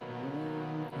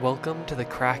Welcome to the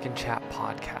Crack and Chat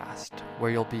podcast,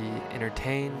 where you'll be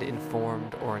entertained,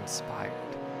 informed, or inspired.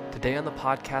 Today on the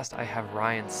podcast, I have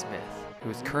Ryan Smith,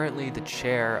 who is currently the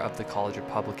chair of the College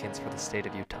Republicans for the state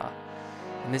of Utah.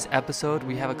 In this episode,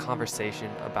 we have a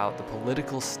conversation about the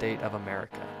political state of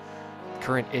America,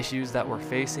 current issues that we're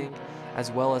facing,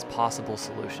 as well as possible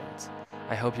solutions.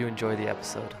 I hope you enjoy the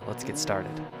episode. Let's get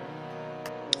started.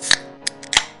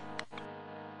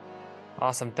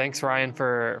 Awesome. Thanks, Ryan,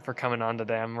 for coming on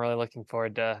today. I'm really looking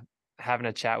forward to having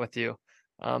a chat with you.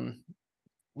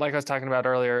 Like I was talking about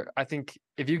earlier, I think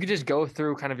if you could just go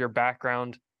through kind of your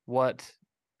background, what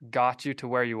got you to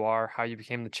where you are, how you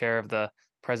became the chair of the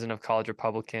president of College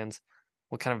Republicans,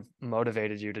 what kind of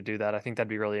motivated you to do that, I think that'd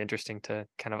be really interesting to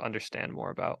kind of understand more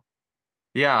about.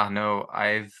 Yeah, no,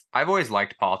 I've always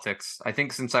liked politics. I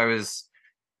think since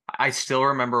I still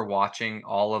remember watching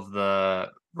all of the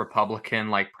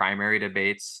Republican primary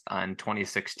debates in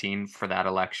 2016 for that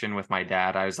election with my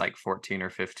dad. I was like 14 or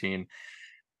 15.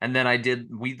 And then I did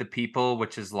We the People,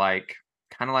 which is kind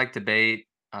of like debate,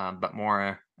 but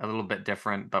more a little bit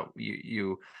different. But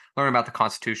you learn about the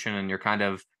Constitution and you're kind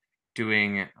of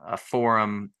doing a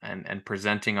forum and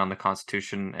presenting on the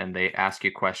Constitution, and they ask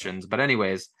you questions. But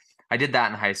anyways, I did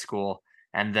that in high school,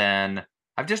 and then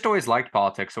I've just always liked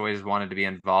politics, always wanted to be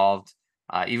involved.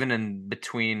 Even in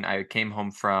between, I came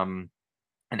home from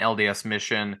an LDS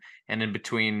mission, and in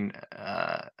between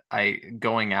I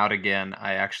going out again,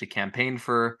 I actually campaigned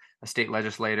for a state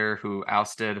legislator who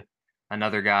ousted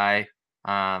another guy,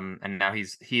 and now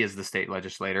he is the state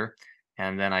legislator.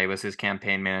 And then I was his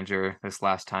campaign manager this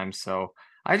last time. So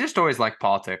I just always like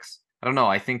politics. I don't know.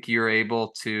 I think you're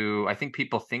able to. I think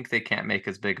people think they can't make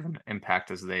as big of an impact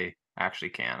as they actually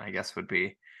can, I guess would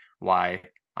be why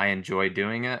I enjoy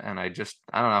doing it. And I don't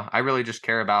know. I really just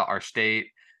care about our state,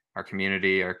 our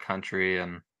community, our country,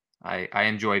 and I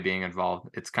enjoy being involved.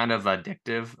 It's kind of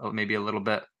addictive, maybe a little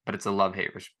bit, but it's a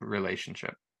love-hate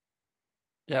relationship.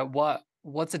 Yeah,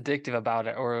 what's addictive about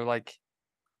it, or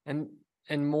and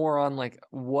and more on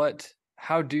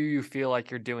how do you feel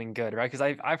like you're doing good, right? Because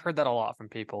I've heard that a lot from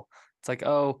people. It's like,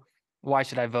 oh, why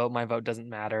should I vote? My vote doesn't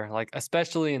matter. Like,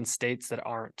 especially in states that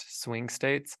aren't swing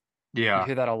states, you Yeah.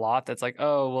 hear that a lot. That's like,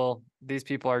 oh, well, these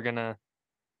people are gonna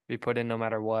be put in no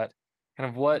matter what. Kind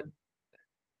of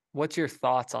what's your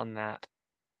thoughts on that?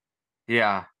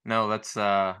 Yeah, no, that's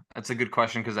a good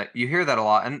question because you hear that a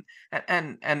lot,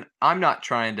 and I'm not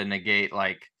trying to negate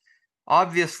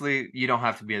obviously you don't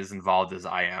have to be as involved as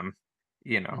I am.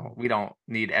 Mhm. We don't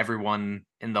need everyone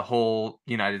in the whole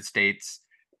United States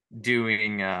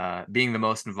doing being the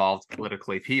most involved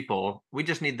politically people. We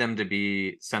just need them to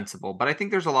be sensible. But I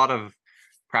think there's a lot of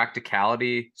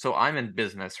practicality. So I'm in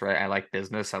business, right? I like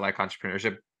business. I like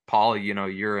entrepreneurship. Paul,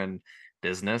 you're in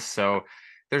business. So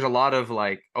there's a lot of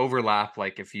overlap.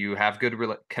 Like if you have good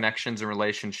connections and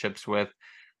relationships with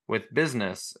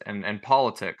business and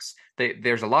politics,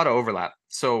 there's a lot of overlap.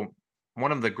 So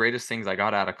one of the greatest things I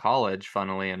got out of college,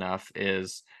 funnily enough,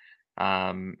 is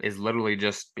literally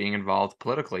just being involved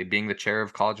politically, being the chair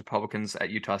of college Republicans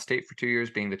at Utah State for 2 years,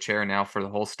 being the chair now for the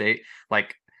whole state.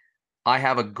 Like I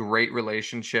have a great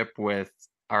relationship with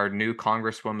our new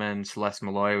Congresswoman Celeste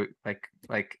Malloy,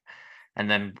 and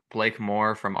then Blake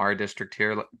Moore from our district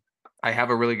here. I have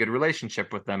a really good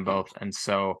relationship with them both, and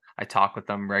so I talk with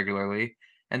them regularly.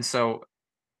 And so,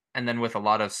 and then with a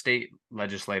lot of state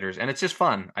legislators, and it's just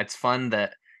fun. It's fun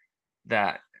that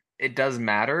it does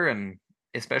matter, and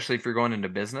especially if you're going into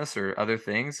business or other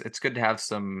things, it's good to have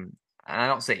some, and I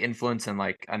don't say influence in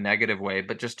a negative way,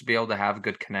 but just to be able to have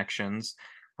good connections.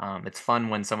 It's fun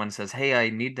when someone says, "Hey, I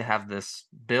need to have this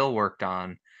bill worked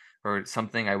on or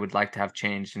something I would like to have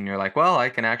changed." And you're like, "Well, I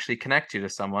can actually connect you to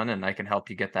someone and I can help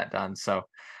you get that done." So,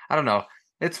 I don't know.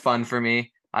 It's fun for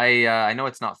me. I know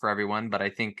it's not for everyone, but I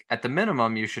think at the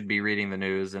minimum you should be reading the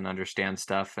news and understand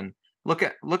stuff, and look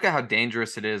at how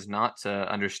dangerous it is not to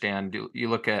understand. You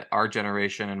look at our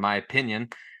generation, in my opinion.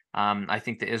 I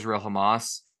think the Israel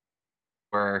Hamas,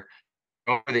 where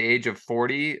over the age of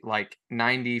 40,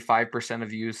 95%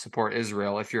 of you support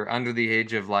Israel. If you're under the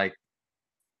age of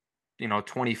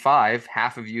 25,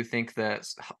 half of you think that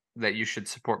you should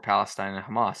support Palestine and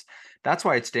Hamas. That's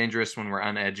why it's dangerous when we're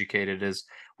uneducated, is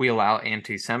we allow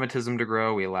anti-Semitism to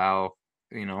grow. We allow,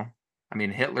 you know, I mean,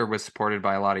 Hitler was supported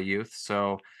by a lot of youth.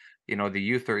 So, the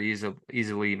youth are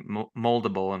easily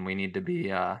moldable, and we need to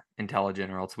be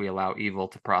intelligent, or else we allow evil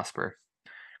to prosper.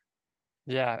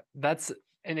 Yeah, that's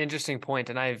an interesting point,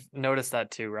 and I've noticed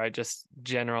that too, right? Just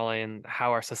generally in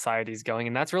how our society is going,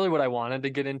 and that's really what I wanted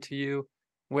to get into you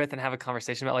with and have a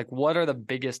conversation about. Like, what are the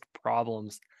biggest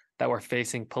problems that we're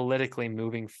facing politically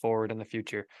moving forward in the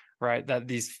future, right? That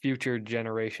these future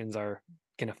generations are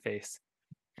going to face.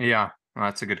 Yeah, well,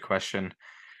 that's a good question.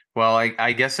 Well,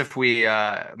 I guess if we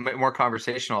more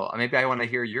conversational, maybe I want to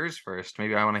hear yours first.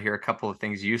 Maybe I want to hear a couple of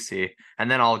things you see,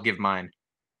 and then I'll give mine.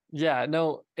 Yeah,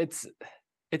 no, it's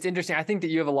interesting. I think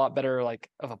that you have a lot better like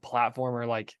of a platform or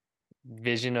like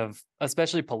vision of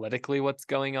especially politically what's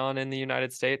going on in the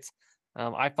United States.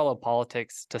 I follow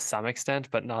politics to some extent,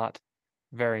 but not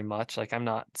very much. Like I'm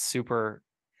not super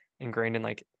ingrained in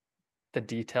like the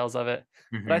details of it.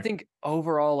 But I Hmm. think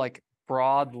overall, like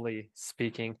broadly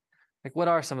speaking, like what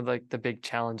are some of like the big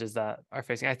challenges that are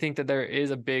facing? I think that there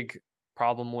is a big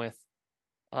problem with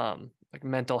like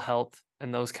mental health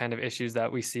and those kind of issues that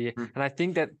we see. And I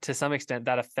think that to some extent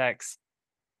that affects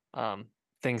um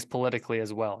things politically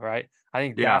as well, right? I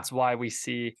think Yeah, that's why we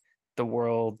see the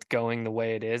world going the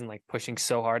way it is and like pushing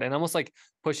so hard and almost like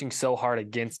pushing so hard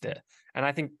against it. And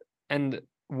I think and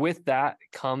with that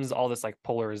comes all this like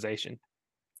polarization.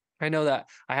 I know that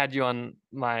I had you on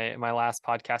my last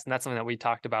podcast, and that's something that we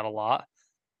talked about a lot.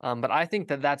 But I think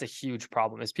that that's a huge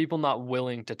problem is people not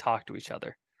willing to talk to each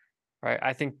other, right?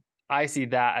 I think I see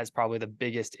that as probably the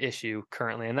biggest issue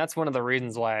currently, and that's one of the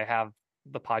reasons why I have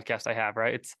the podcast I have,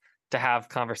 right? It's to have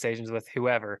conversations with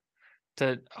whoever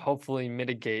to hopefully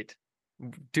mitigate,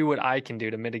 do what I can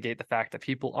do to mitigate the fact that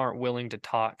people aren't willing to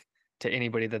talk to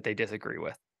anybody that they disagree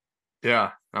with.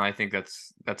 yeah. No, I think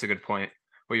that's a good point.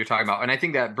 What you're talking about, and I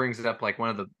think that brings it up. Like one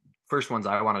of the first ones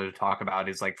I wanted to talk about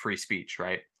is like free speech,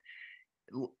 right?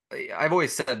 I've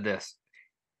always said this.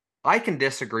 I can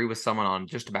disagree with someone on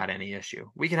just about any issue.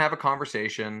 We can have a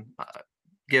conversation.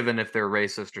 Given if they're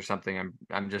racist or something,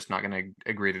 I'm just not going to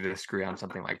agree to disagree on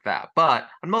something like that. But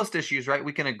on most issues, right,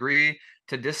 we can agree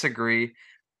to disagree.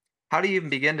 How do you even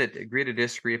begin to agree to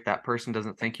disagree if that person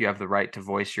doesn't think you have the right to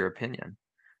voice your opinion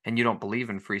and you don't believe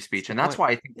in free That's a speech? And good that's point.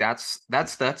 why I think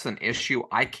that's an issue.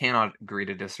 I cannot agree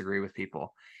to disagree with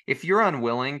people. If you're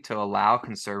unwilling to allow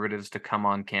conservatives to come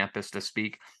on campus to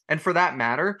speak, and for that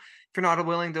matter, if you're not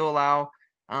willing to allow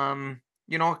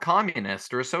a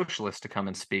communist or a socialist to come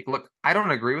and speak. Look, I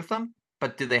don't agree with them,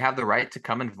 but do they have the right to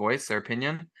come and voice their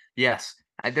opinion? Yes.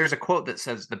 There's a quote that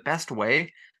says the best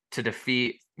way to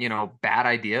defeat bad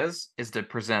ideas is to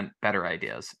present better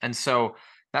ideas. And so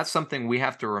that's something we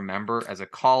have to remember as a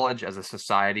college, as a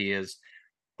society, is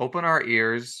open our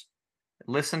ears,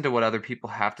 listen to what other people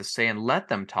have to say, and let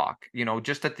them talk.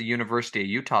 Just at the University of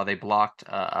Utah, they blocked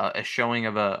a showing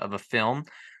of a film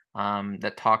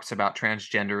that talks about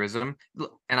transgenderism.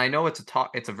 And I know it's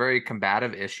a very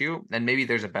combative issue, and maybe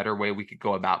there's a better way we could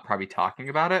go about probably talking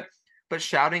about it. But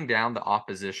shouting down the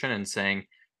opposition and saying,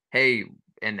 "Hey,"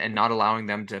 and not allowing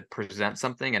them to present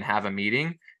something and have a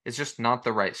meeting is just not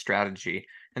the right strategy.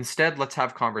 Instead, let's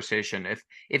have conversation.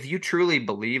 If you truly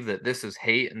believe that this is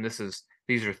hate and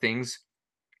these are things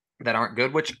that aren't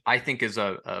good, which I think is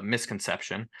a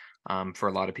misconception for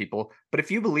a lot of people. But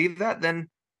if you believe that, then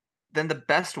the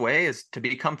best way is to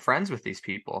become friends with these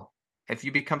people. If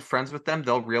you become friends with them,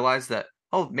 they'll realize that,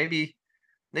 oh, maybe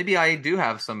I do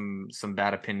have some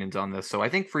bad opinions on this. So I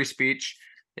think free speech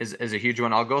is a huge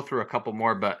one. I'll go through a couple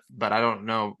more, but I don't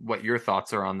know what your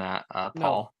thoughts are on that, No,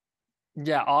 Paul.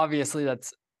 yeah, obviously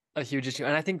that's a huge issue.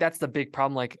 And I think that's the big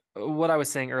problem. Like what I was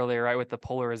saying earlier, right, with the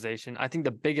polarization. I think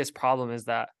the biggest problem is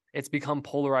that it's become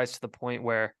polarized to the point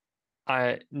where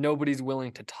nobody's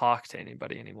willing to talk to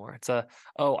anybody anymore. It's oh,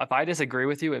 if I disagree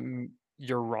with you,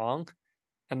 you're wrong,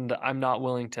 and I'm not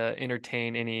willing to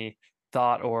entertain any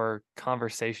thought or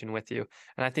conversation with you.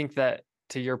 And I think that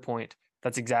to your point,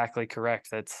 that's exactly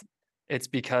correct. It's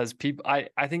because people.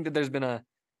 I think that there's been a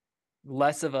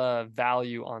less of a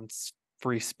value on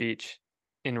free speech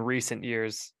in recent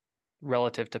years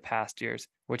relative to past years,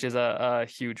 which is a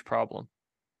huge problem.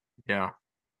 Yeah.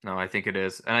 No, I think it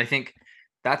is. And I think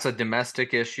that's a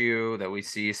domestic issue that we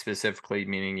see specifically,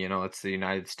 meaning, it's the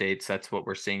United States. That's what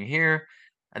we're seeing here.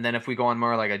 And then if we go on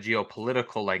more like a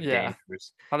geopolitical like Yeah.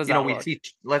 dangers, How does that we look? see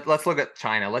let's look at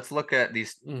China. Let's look at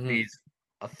Mhm. these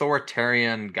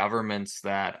authoritarian governments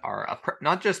that are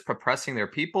not just oppressing their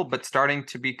people, but starting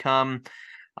to become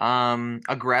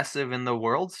aggressive in the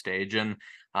world stage. And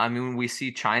I mean, we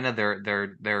see China,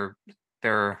 their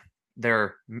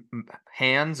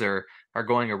hands are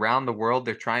going around the world.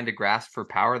 They're trying to grasp for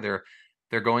power.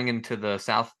 They're going into the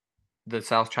South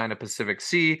China Pacific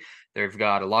Sea. They've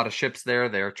got a lot of ships there.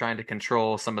 They're trying to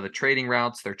control some of the trading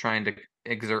routes. They're trying to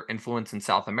exert influence in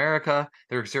South America.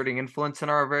 They're exerting influence in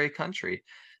our very country.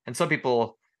 And some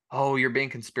people, oh, you're being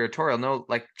conspiratorial. No,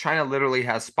 like China literally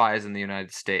has spies in the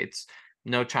United States.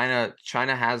 No, China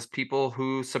has people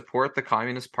who support the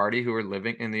Communist Party who are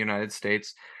living in the United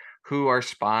States. who are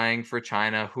spying for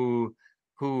China, who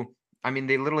I mean,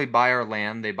 they literally buy our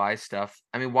land, they buy stuff.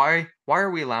 I mean, why are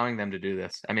we allowing them to do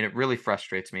this? I mean, it really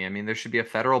frustrates me. I mean, there should be a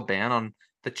federal ban on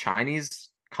the Chinese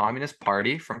Communist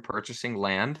Party from purchasing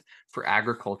land for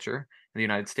agriculture in the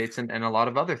United States and a lot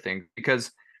of other things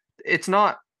because it's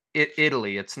not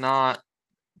Italy, it's not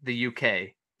the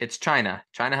UK, it's China.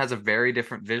 China has a very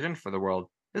different vision for the world.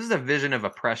 This is a vision of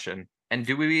oppression. And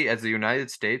do we, as the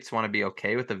United States, want to be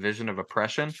okay with the vision of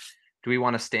oppression? Do we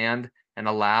want to stand and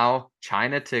allow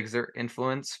China to exert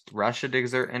influence, Russia to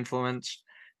exert influence?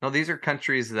 No, these are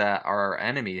countries that are our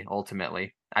enemy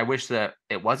ultimately. I wish that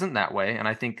it wasn't that way. And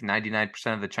I think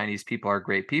 99% of the Chinese people are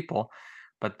great people,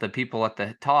 but the people at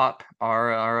the top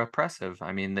are oppressive.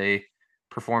 I mean, they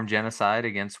perform genocide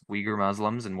against Uyghur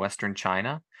Muslims in Western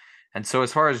China. And so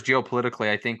as far as geopolitically,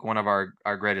 I think one of our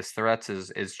greatest threats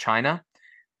is China.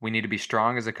 We need to be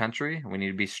strong as a country. We need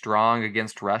to be strong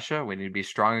against Russia. We need to be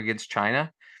strong against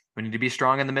China. We need to be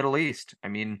strong in the Middle East. I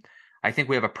mean, I think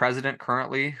we have a president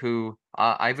currently who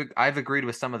I've agreed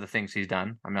with some of the things he's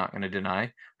done. I'm not going to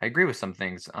deny. I agree with some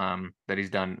things that he's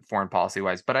done foreign policy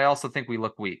wise, but I also think we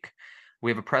look weak.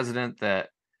 We have a president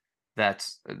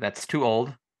that's too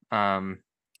old.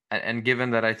 And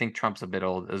given that I think Trump's a bit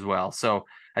old as well. So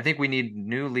I think we need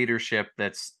new leadership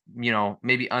that's,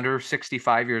 maybe under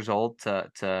 65 years old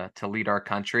to lead our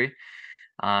country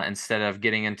instead of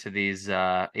getting into these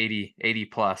 80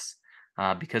 plus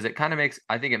because it kind of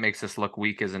I think it makes us look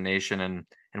weak as a nation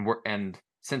and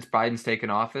since Biden's taken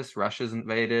office, Russia's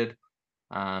invaded,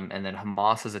 and then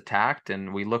Hamas is attacked,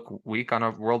 and we look weak on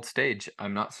a world stage.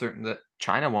 I'm not certain that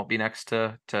China won't be next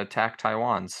to attack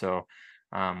Taiwan. So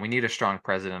we need a strong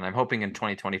president. I'm hoping in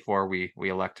 2024 we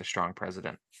elect a strong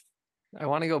president. I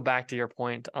want to go back to your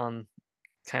point on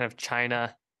kind of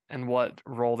China and what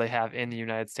role they have in the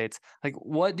United States. Like,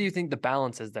 what do you think the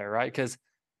balance is there, right? Because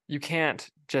you can't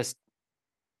just,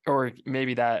 or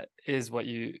maybe that is what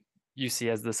you see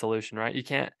as the solution,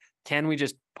 right? Can we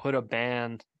just put a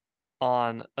ban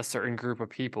on a certain group of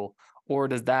people? Or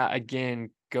does that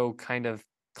again go kind of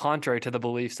contrary to the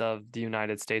beliefs of the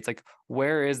United States? Like,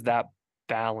 where is that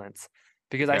balance?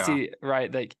 Because I Yeah. see,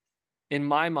 right, like in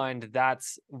my mind,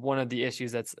 that's one of the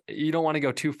issues that's you don't want to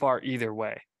go too far either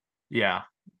way. Yeah.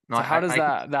 No, So how does I can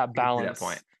that see that point.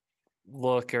 balance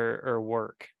look or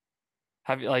work?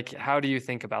 How do you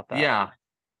think about that? Yeah.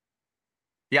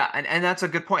 Yeah, and that's a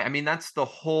good point. I mean, that's the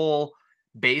whole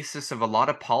basis of a lot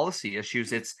of policy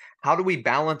issues. It's how do we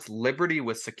balance liberty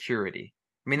with security?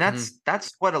 I mean, Mhm.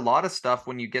 that's what a lot of stuff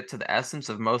when you get to the essence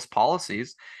of most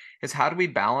policies is how do we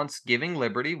balance giving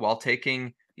liberty while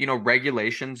taking,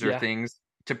 regulations or Yeah. things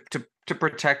to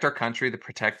protect our country, to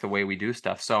protect the way we do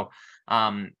stuff. So,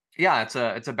 yeah, it's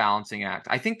a balancing act.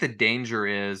 I think the danger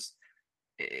is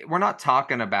we're not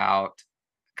talking about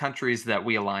countries that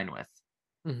we align with.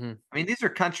 Mhm. I mean, these are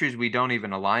countries we don't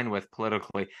even align with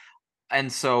politically.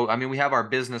 And so, I mean, we have our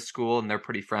business school and they're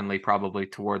pretty friendly probably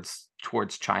towards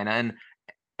China.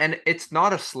 And it's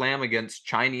not a slam against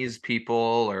Chinese people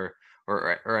or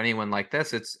anyone like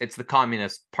this. It's the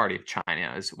Communist Party of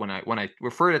China is when I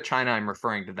refer to China, I'm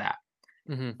referring to that.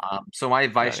 Mhm. So my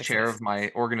That vice makes chair sense. of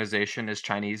my organization is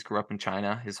Chinese, grew up in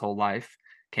China his whole life,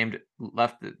 came to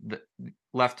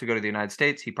left to go to the United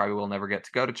States. He probably will never get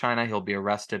to go to China. He'll be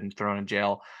arrested and thrown in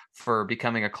jail for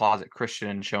becoming a closet Christian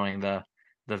and showing the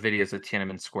videos at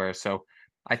Tiananmen Square. So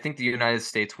I think the United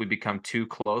States would become too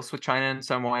close with China in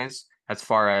some ways, as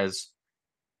far as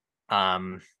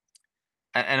um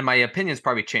and my opinion's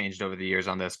probably changed over the years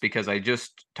on this because I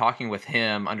just talking with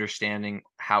him, understanding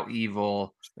how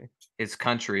evil his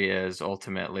country is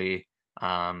ultimately,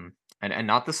 and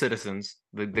not the citizens,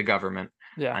 the government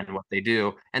Yeah. and what they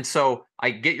do. And so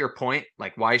I get your point.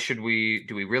 Like, why should we?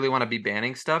 Do we really want to be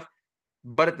banning stuff?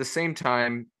 But at the same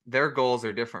time, their goals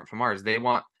are different from ours. They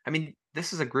want. I mean,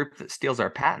 this is a group that steals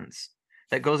our patents,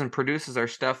 that goes and produces our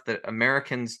stuff that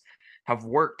Americans have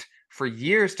worked for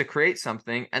years to create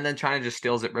something, and then China just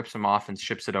steals it, rips them off, and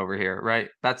ships it over here. Right?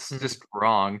 That's Mhm. just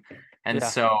wrong. And Yeah.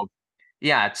 so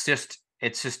yeah, it's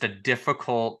just a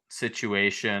difficult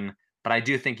situation, but I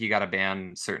do think you gotta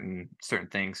ban certain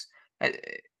things. I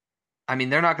I mean,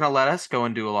 they're not gonna let us go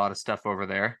and do a lot of stuff over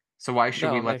there, so why should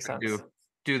No, we it let makes them sense.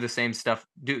 do the same stuff,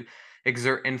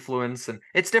 exert influence? And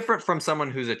it's different from someone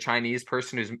who's a Chinese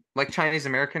person who's like Chinese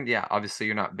American, yeah, obviously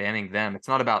you're not banning them. It's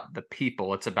not about the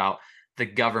people, it's about the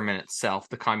government itself,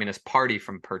 the Communist Party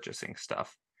from purchasing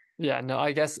stuff. Yeah, no,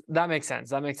 I guess that makes sense.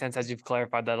 That makes sense as you've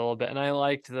clarified that a little bit. And I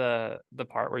liked the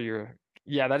part where you're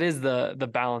yeah, that is the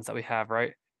balance that we have,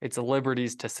 right? It's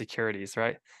liberties to securities,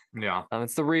 right? Yeah.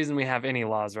 It's the reason we have any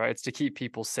laws, right? It's to keep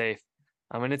people safe.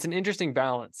 And it's an interesting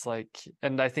balance.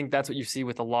 And I think that's what you see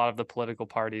with a lot of the political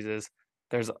parties is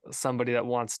there's somebody that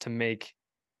wants to make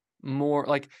more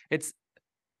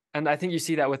and I think you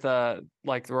see that with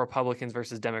like the Republicans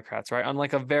versus Democrats, right? On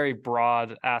like a very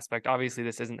broad aspect. Obviously,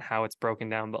 this isn't how it's broken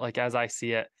down, but like as I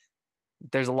see it,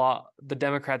 there's a lot. The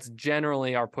Democrats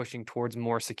generally are pushing towards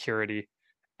more security,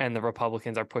 and the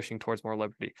Republicans are pushing towards more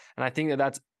liberty. And I think that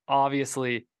that's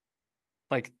obviously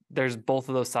like there's both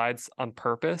of those sides on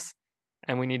purpose,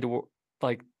 and we need to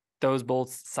like those both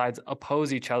sides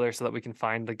oppose each other so that we can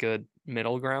find the good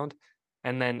middle ground.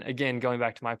 And then again, going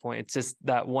back to my point, it's just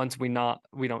that once we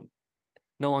don't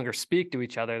no longer speak to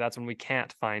each other, that's when we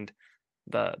can't find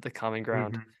the common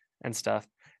ground Mhm. and stuff.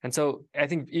 And so I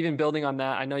think even building on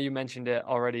that, I know you mentioned it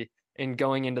already in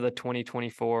going into the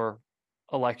 2024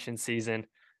 election season,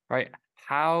 right?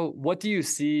 What do you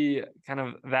see kind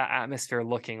of that atmosphere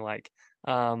looking like?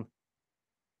 Um,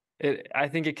 I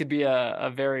think it could be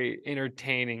a very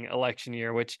entertaining election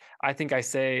year, which I think I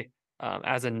say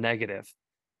as a negative,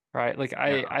 right? Like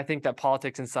Yeah. I think that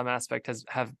politics in some aspect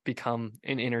have become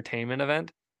an entertainment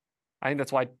event. I think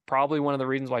that's why probably one of the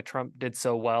reasons why Trump did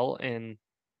so well in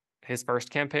his first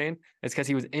campaign is because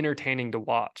he was entertaining to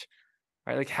watch,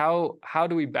 right? Like how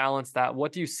do we balance that?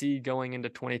 What do you see going into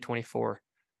 2024?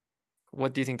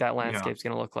 What do you think that Yeah. landscape's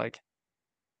going to look like?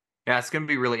 Yeah, it's gonna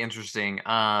be really interesting.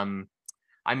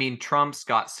 I mean, Trump's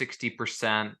got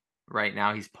 60% right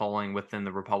now. He's polling within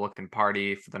the Republican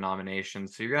Party for the nomination.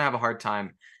 So you're gonna have a hard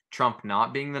time Trump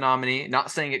not being the nominee. Not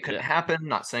saying it couldn't Yeah. happen,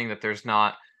 not saying that there's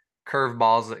not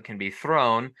curveballs that can be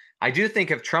thrown. I do think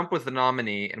if Trump was the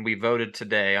nominee and we voted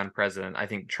today on president, I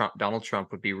think Donald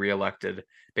Trump would be reelected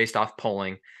based off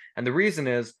polling. And the reason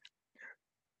is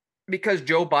because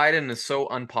Joe Biden is so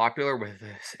unpopular with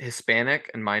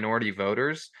Hispanic and minority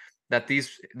voters that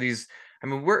these I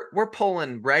mean we're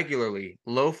polling regularly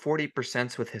low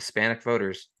 40% with Hispanic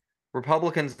voters.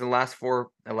 Republicans in the last four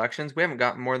elections, we haven't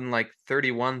gotten more than like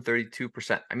 31,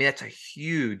 32%. I mean, that's a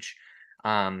huge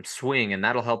swing, and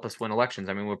that'll help us win elections.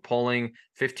 I mean, we're polling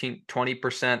 15,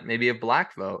 20% maybe of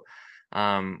black vote,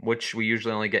 which we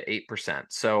usually only get 8%.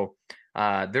 So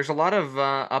there's a lot of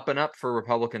up and up for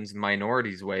Republicans and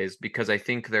minorities ways because I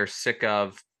think they're sick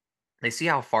of they see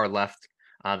how far left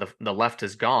the left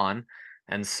has gone,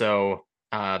 and so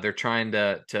they're trying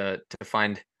to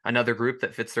find another group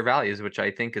that fits their values, which I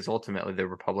think is ultimately the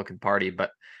Republican Party. But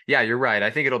yeah, you're right.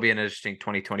 I think it'll be an interesting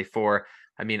 2024.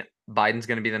 I mean, Biden's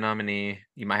going to be the nominee.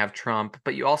 You might have Trump,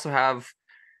 but you also have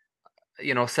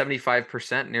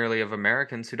 75% nearly of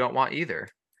Americans who don't want either.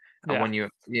 Yeah. When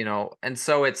and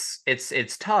so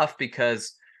it's tough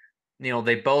because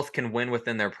they both can win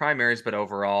within their primaries, but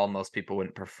overall most people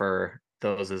wouldn't prefer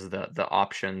those as the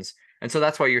options. And so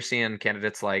that's why you're seeing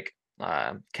candidates like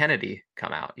Kennedy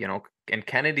come out, and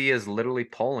Kennedy is literally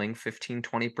polling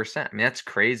 15-20%. I mean, that's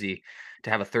crazy to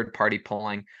have a third party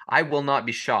polling. I will not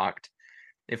be shocked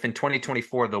if in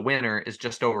 2024 the winner is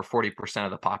just over 40%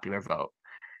 of the popular vote,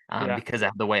 Yeah. because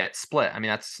of the way it's split. I mean,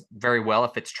 that's very well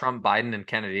if it's Trump, Biden, and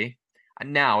Kennedy.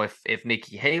 Now, if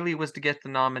Nikki Haley was to get the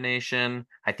nomination,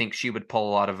 I think she would pull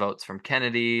a lot of votes from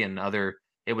Kennedy and other.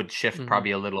 It would shift Mhm.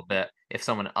 probably a little bit if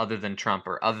someone other than Trump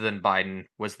or other than Biden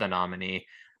was the nominee.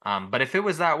 But if it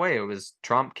was that way, it was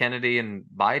Trump, Kennedy, and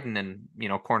Biden,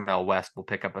 and Cornel West will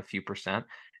pick up a few percent.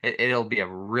 It'll be a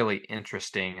really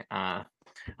interesting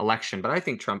election. But I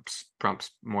think Trump's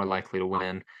more likely to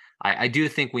win. I do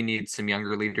think we need some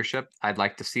younger leadership. I'd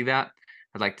like to see that.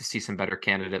 I'd like to see some better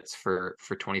candidates for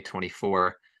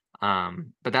 2024.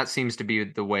 But that seems to be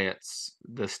the way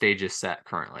the stage is set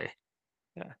currently.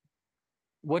 Yeah.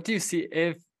 What do you see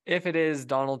if it is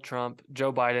Donald Trump,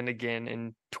 Joe Biden again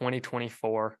in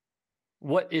 2024?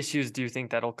 What issues do you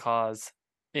think that'll cause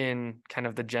in kind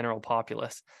of the general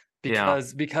populace? Yeah.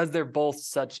 Because they're both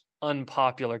such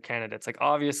unpopular candidates. Like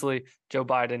obviously Joe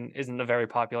Biden isn't a very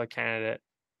popular candidate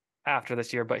after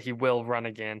this year, but he will run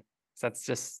again. So that's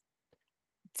just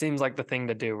seems like the thing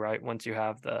to do, right? Once you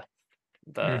have the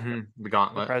The the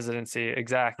gauntlet. presidency,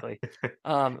 exactly.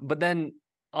 But then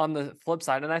on the flip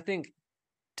side, and I think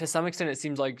to some extent, it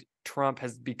seems like Trump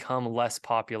has become less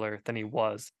popular than he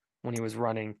was when he was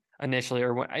running initially,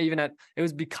 or even at it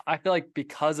was because I feel like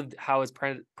because of how his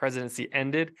presidency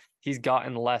ended, he's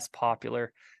gotten less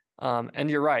popular. And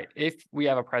you're right. If we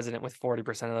have a president with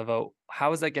 40% of the vote,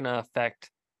 how is that going to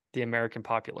affect the American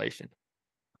population?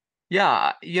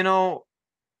 Yeah,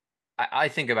 I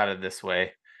think about it this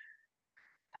way.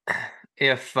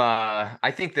 If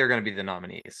I think they're going to be the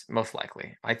nominees, most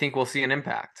likely. I think we'll see an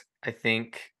impact. I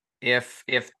think if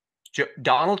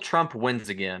Donald Trump wins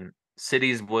again,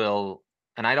 cities will,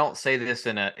 and I don't say this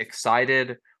in a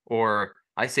excited or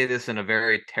I say this in a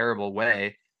very terrible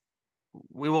way,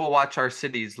 we will watch our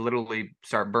cities literally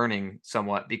start burning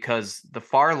somewhat because the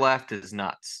far left is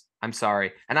nuts. I'm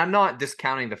sorry. And I'm not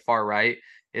discounting the far right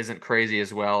isn't crazy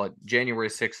as well. January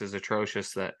 6th is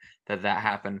atrocious that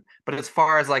happened. But as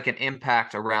far as like an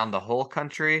impact around the whole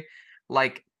country,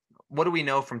 like what do we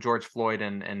know from George Floyd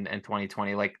and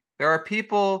 2020? Like there are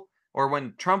people, or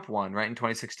when Trump won, right, in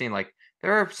 2016, like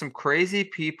there are some crazy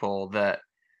people that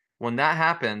when that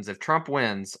happens, if Trump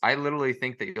wins, I literally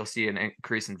think that you'll see an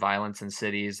increase in violence in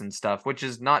cities and stuff, which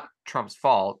is not Trump's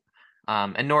fault,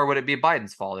 and nor would it be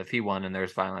Biden's fault if he won and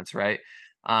there's violence, right?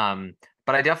 Um,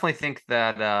 but I definitely think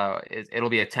that it'll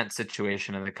be a tense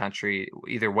situation in the country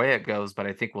either way it goes. But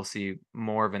I think we'll see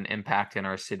more of an impact in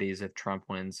our cities if Trump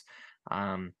wins.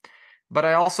 Um, but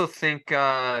I also think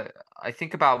I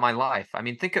think about my life. I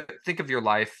mean, think of your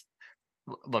life.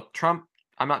 Look, Trump,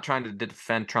 I'm not trying to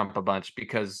defend Trump a bunch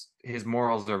because his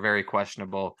morals are very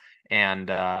questionable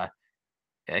and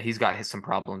he's got some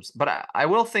problems. But I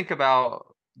will think about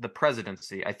the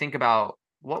presidency. I think about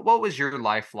what was your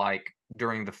life like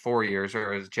during the 4 years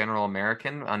or as general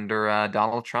American under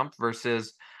Donald Trump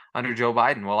versus under Joe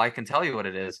Biden? Well, I can tell you what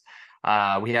it is.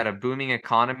 We had a booming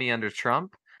economy under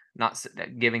Trump, not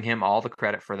giving him all the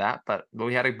credit for that, but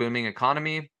we had a booming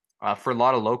economy. For a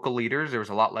lot of local leaders, there was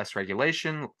a lot less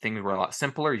regulation. Things were a lot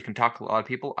simpler. You can talk to a lot of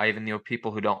people. I even know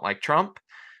people who don't like Trump,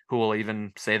 who will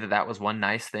even say that that was one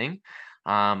nice thing.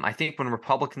 I think when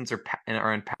Republicans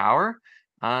are in power,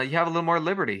 you have a little more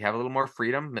liberty, you have a little more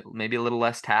freedom, maybe a little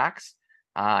less tax.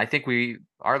 I think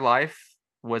our life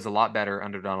was a lot better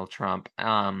under Donald Trump.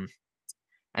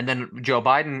 And then Joe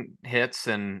Biden hits,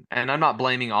 and I'm not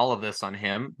blaming all of this on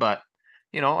him, but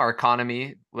our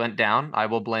economy went down. I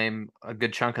will blame a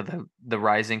good chunk of the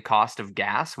rising cost of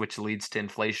gas, which leads to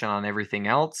inflation on everything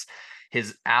else.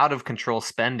 His out of control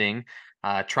spending.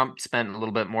 Trump spent a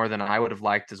little bit more than I would have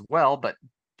liked as well, but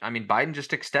I mean, Biden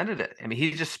just extended it. I mean,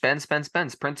 he just spends,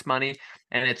 prints money,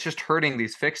 and it's just hurting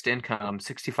these fixed income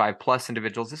 65 plus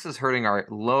individuals. This is hurting our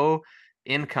low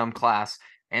income class.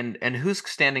 And who's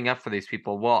standing up for these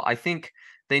people? Well, I think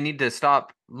they need to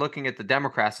stop looking at the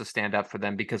Democrats to stand up for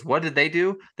them because what did they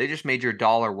do? They just made your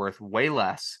dollar worth way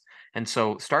less. And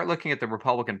so start looking at the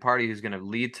Republican Party who's going to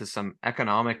lead to some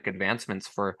economic advancements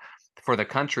for the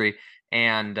country.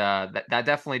 And that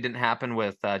definitely didn't happen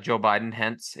with Joe Biden,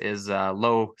 hence his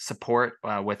low support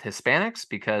with Hispanics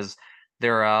because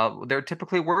they're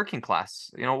typically working class.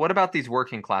 What about these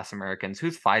working class Americans?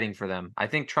 Who's fighting for them? I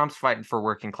think Trump's fighting for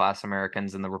working class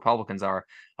Americans, and the Republicans are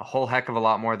a whole heck of a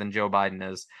lot more than Joe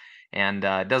Biden is. And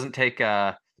it doesn't take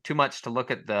too much to look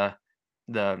at the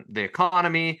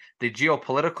economy, the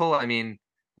geopolitical. I mean,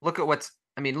 look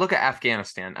at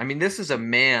Afghanistan. I mean, this is a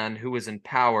man who was in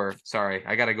power. Sorry,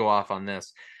 I got to go off on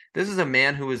this. This is a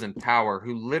man who was in power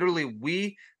who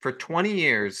literally for 20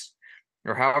 years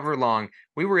or however long,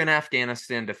 we were in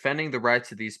Afghanistan defending the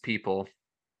rights of these people.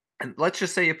 And let's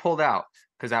just say you pulled out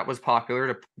because that was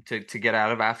popular to get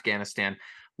out of Afghanistan.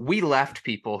 We left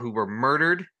people who were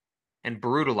murdered and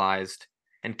brutalized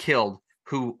and killed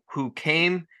who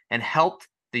came and helped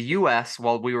the US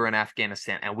while we were in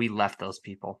Afghanistan, and we left those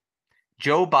people.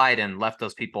 Joe Biden left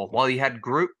those people while he had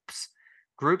groups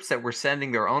that were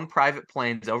sending their own private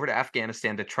planes over to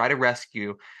Afghanistan to try to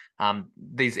rescue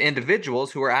these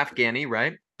individuals who were Afghani,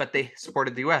 right? But they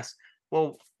supported the U.S.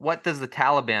 Well, what does the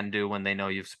Taliban do when they know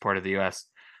you've supported the U.S.?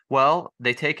 Well,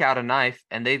 they take out a knife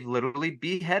and they literally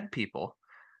behead people.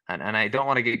 And I don't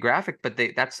want to get graphic, but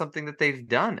that's something that they've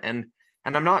done. And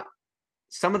I'm not.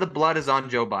 Some of the blood is on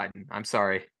Joe Biden. I'm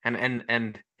sorry,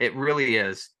 and it really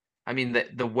is. I mean,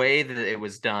 the way that it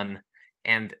was done,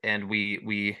 and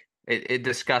it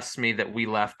disgusts me that we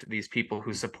left these people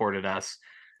who supported us.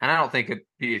 And I don't think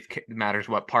it matters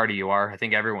what party you are. I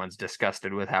think everyone's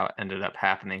disgusted with how it ended up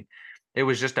happening. It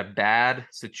was just a bad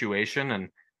situation, and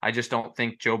I just don't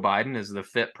think Joe Biden is the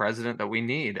fit president that we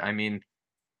need. I mean,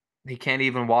 he can't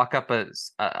even walk up and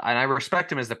I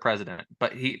respect him as the president,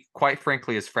 but he quite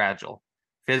frankly is fragile.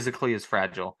 Physically is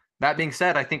fragile. That being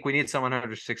said, I think we need someone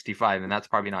under 65, and that's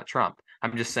probably not Trump.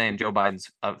 I'm just saying Joe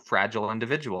Biden's a fragile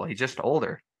individual. He's just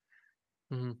older.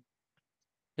 Mm-hmm.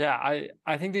 Yeah,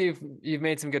 I think that you've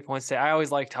made some good points today. I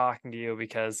always like talking to you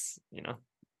because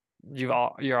you're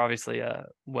obviously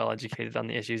well educated on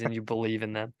the issues and you believe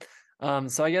in them.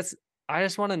 So I guess I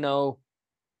just want to know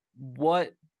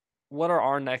what are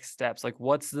our next steps? Like,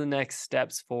 what's the next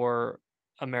steps for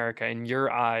America in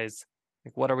your eyes?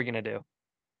 Like, what are we gonna do?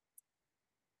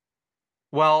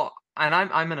 Well, and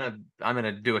I'm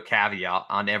gonna do a caveat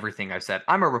on everything I've said.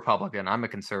 I'm a Republican. I'm a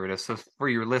conservative. So for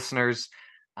your listeners,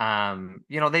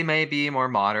 They may be more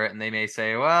moderate and they may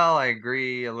say, well, I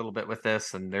agree a little bit with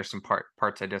this, and there's some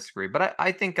parts I disagree. But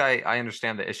I think I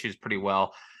understand the issues pretty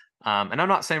well. And I'm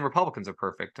not saying Republicans are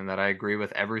perfect and that I agree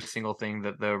with every single thing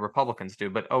that the Republicans do.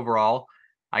 But overall,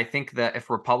 I think that if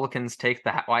Republicans take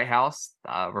the White House,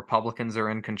 Republicans are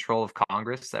in control of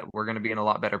Congress, that we're going to be in a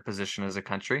lot better position as a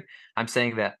country. I'm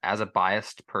saying that as a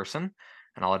biased person,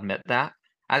 and I'll admit that.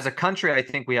 As a country, I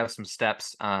think we have some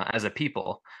steps as a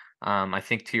people. I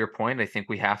think to your point, I think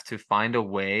we have to find a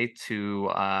way to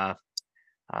uh,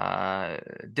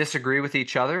 disagree with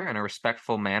each other in a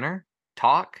respectful manner,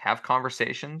 talk, have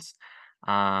conversations.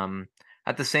 Um,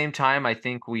 at the same time, I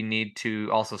think we need to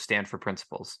also stand for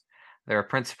principles. There are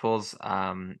principles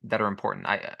that are important.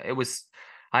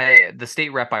 The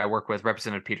state rep I work with,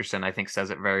 Representative Peterson, I think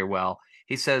says it very well.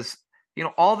 He says,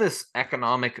 all this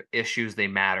economic issues, they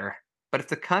matter, but if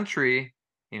the country,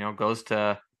 goes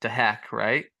to heck,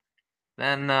 right?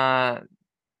 Then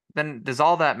does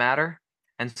all that matter?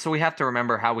 And so we have to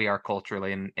remember how we are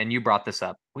culturally. And you brought this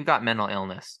up. We've got mental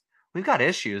illness. We've got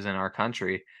issues in our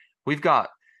country. We've got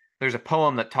there's a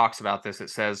poem that talks about this. It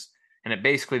says, and it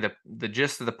basically the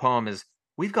gist of the poem is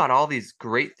we've got all these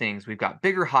great things. We've got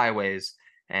bigger highways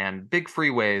and big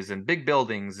freeways and big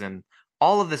buildings and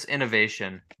all of this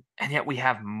innovation. And yet we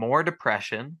have more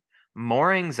depression,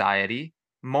 more anxiety,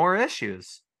 more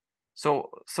issues.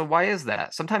 So why is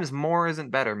that? Sometimes more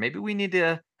isn't better. Maybe we need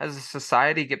to, as a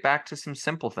society, get back to some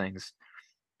simple things.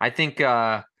 I think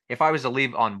if I was to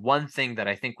leave on one thing that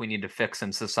I think we need to fix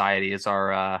in society is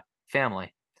our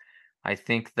family. I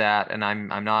think that, and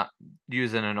I'm not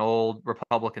using an old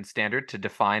Republican standard to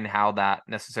define how that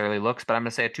necessarily looks, but I'm going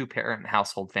to say a two-parent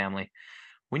household family.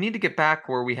 We need to get back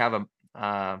where we have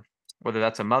whether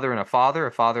that's a mother and a father,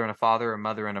 a father and a father, a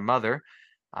mother and a mother,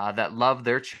 that love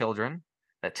their children,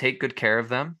 that take good care of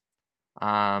them,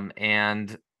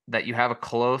 and that you have a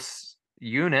close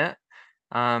unit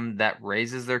that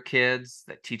raises their kids,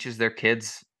 that teaches their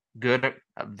kids good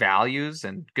values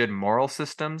and good moral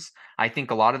systems. I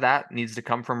think a lot of that needs to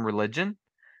come from religion,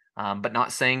 but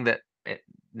not saying that it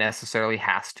necessarily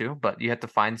has to. But you have to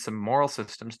find some moral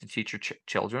systems to teach your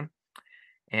children.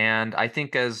 And I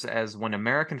think as when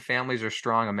American families are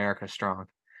strong, America's strong.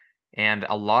 And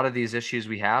a lot of these issues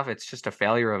we have, it's just a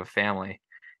failure of a family.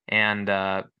 And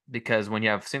because when you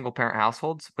have single parent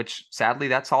households, which sadly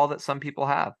that's all that some people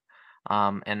have,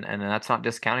 and that's not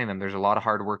discounting them. There's a lot of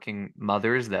hardworking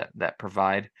mothers that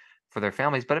provide for their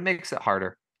families, but it makes it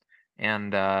harder.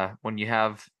 And when you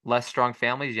have less strong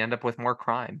families, you end up with more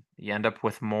crime. You end up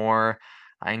with more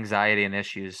anxiety and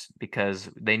issues because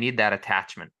they need that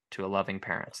attachment to a loving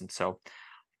parents. And so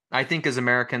I think as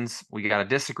Americans, we got to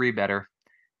disagree better,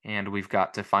 and we've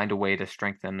got to find a way to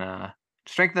strengthen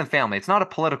family. It's not a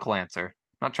political answer.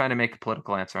 I'm not trying to make a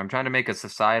political answer. I'm trying to make a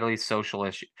societally social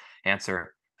issue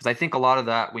answer, because I think a lot of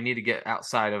that we need to get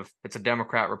outside of it's a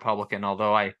Democrat Republican,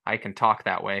 although I can talk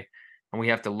that way, and we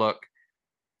have to look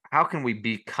how can we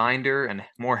be kinder and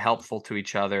more helpful to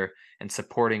each other and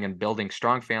supporting and building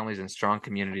strong families and strong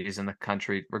communities in the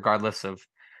country, regardless of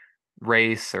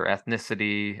race or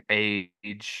ethnicity,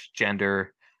 age,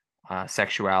 gender,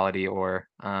 sexuality, or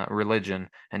religion,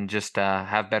 and just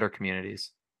have better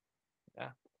communities. Yeah.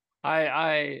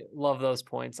 I love those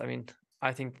points. I mean,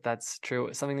 I think that's true.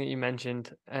 Something that you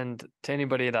mentioned, and to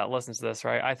anybody that listens to this,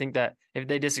 right? I think that if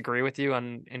they disagree with you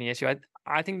on any issue,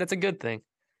 I think that's a good thing,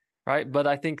 right? But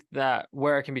I think that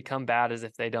where it can become bad is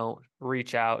if they don't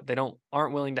reach out, they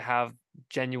aren't willing to have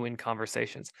genuine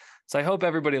conversations. So I hope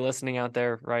everybody listening out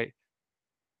there, right,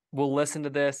 will listen to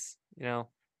this,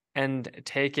 and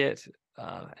take it,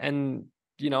 and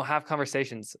have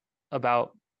conversations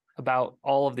about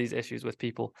all of these issues with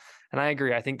people. And I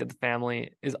agree. I think that the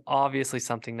family is obviously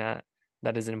something that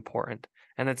is important,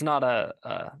 and it's not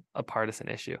a partisan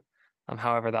issue,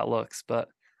 however that looks. But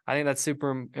I think that's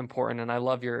super important, and I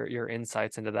love your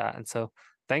insights into that. And so,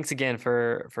 thanks again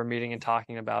for meeting and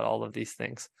talking about all of these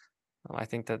things. I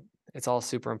think that it's all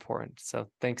super important. So,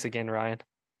 thanks again, Ryan.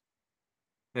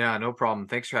 Yeah, no problem.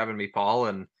 Thanks for having me, Paul.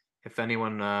 And if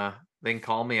anyone, they can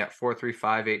call me at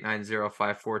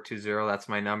 435-890-5420. That's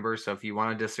my number. So if you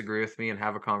want to disagree with me and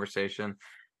have a conversation,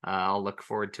 I'll look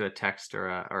forward to a text or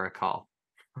a call.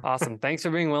 Awesome. Thanks for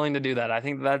being willing to do that. I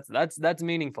think that's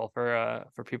meaningful for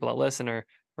people that listen or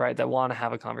right that want to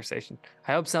have a conversation.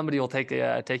 I hope somebody will take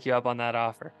you up on that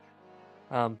offer.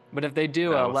 But if they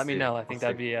do, We'll let me see. know. I think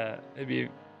that'd be it'd be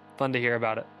fun to hear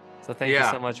about it. So thank you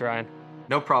Yeah, so much, Ryan.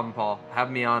 no problem, Paul.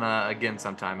 Have me on again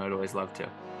sometime. I'd always love to.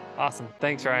 Awesome.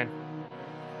 Thanks, Ryan.